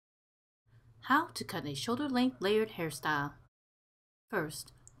How to cut a shoulder-length layered hairstyle.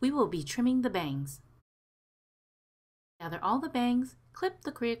 First, we will be trimming the bangs. Gather all the bangs, clip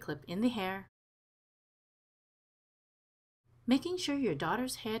the CreaClip in the hair, making sure your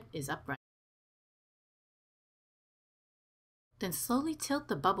daughter's head is upright. Then slowly tilt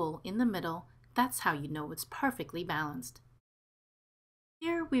the bubble in the middle. That's how you know it's perfectly balanced.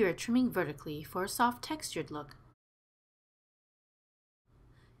 Here we are trimming vertically for a soft textured look.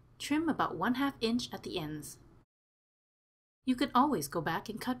 Trim about 1/2 inch at the ends. You can always go back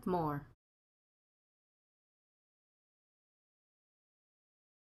and cut more.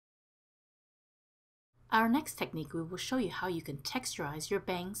 Our next technique, we will show you how you can texturize your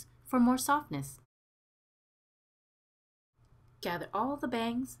bangs for more softness. Gather all the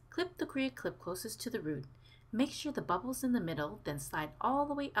bangs, clip the CreaClip closest to the root. Make sure the bubble's in the middle, then slide all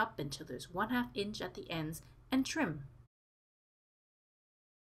the way up until there's 1/2 inch at the ends and trim.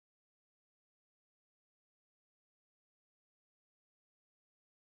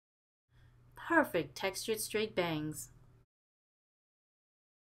 Perfect textured straight bangs.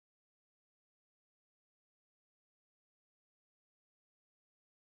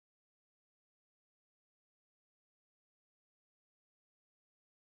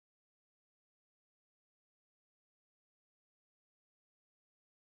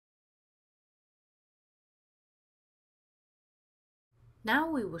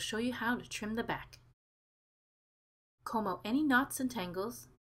 Now we will show you how to trim the back. Comb out any knots and tangles.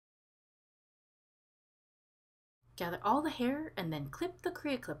 Gather all the hair and then clip the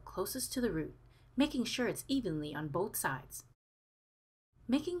CreaClip closest to the root, making sure it's evenly on both sides.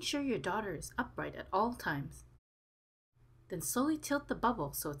 Making sure your daughter is upright at all times. Then slowly tilt the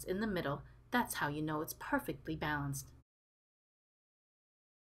bubble so it's in the middle. That's how you know it's perfectly balanced.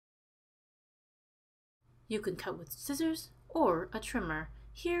 You can cut with scissors or a trimmer.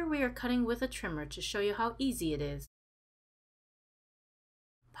 Here we are cutting with a trimmer to show you how easy it is.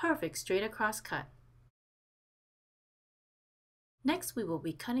 Perfect straight across cut. Next we will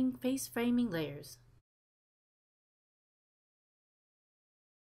be cutting face framing layers.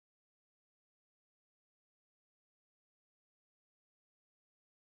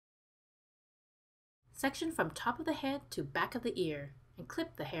 Section from top of the head to back of the ear and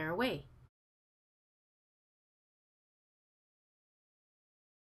clip the hair away.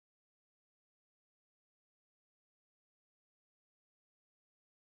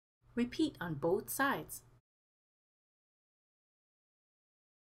 Repeat on both sides.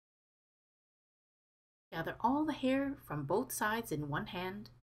 Gather all the hair from both sides in one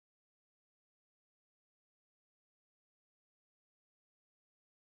hand.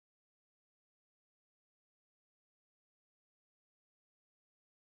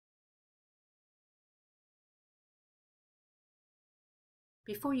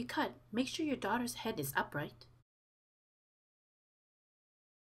 Before you cut, make sure your daughter's head is upright.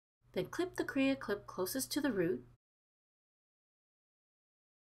 Then clip the CreaClip closest to the root.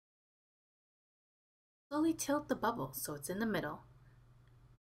 Slowly tilt the bubble so it's in the middle.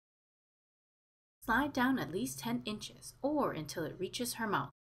 Slide down at least 10 inches or until it reaches her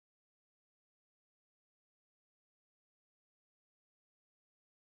mouth.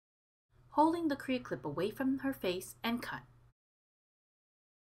 Holding the CreaClip away from her face and cut.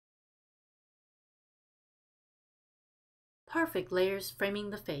 Perfect layers framing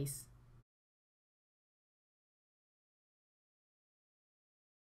the face.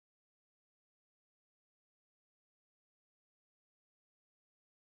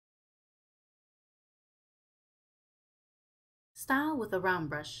 Style with a round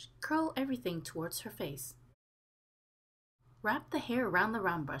brush. Curl everything towards her face. Wrap the hair around the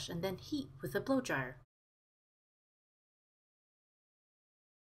round brush and then heat with a blow dryer.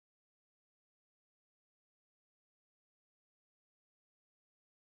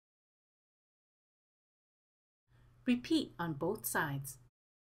 Repeat on both sides.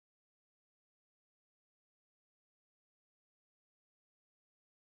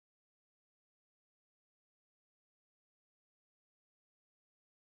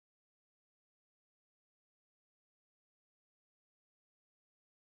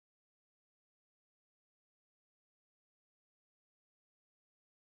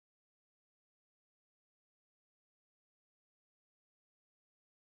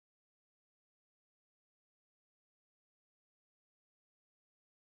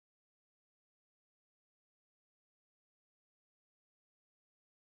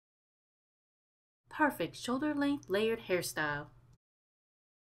 Perfect shoulder-length layered hairstyle.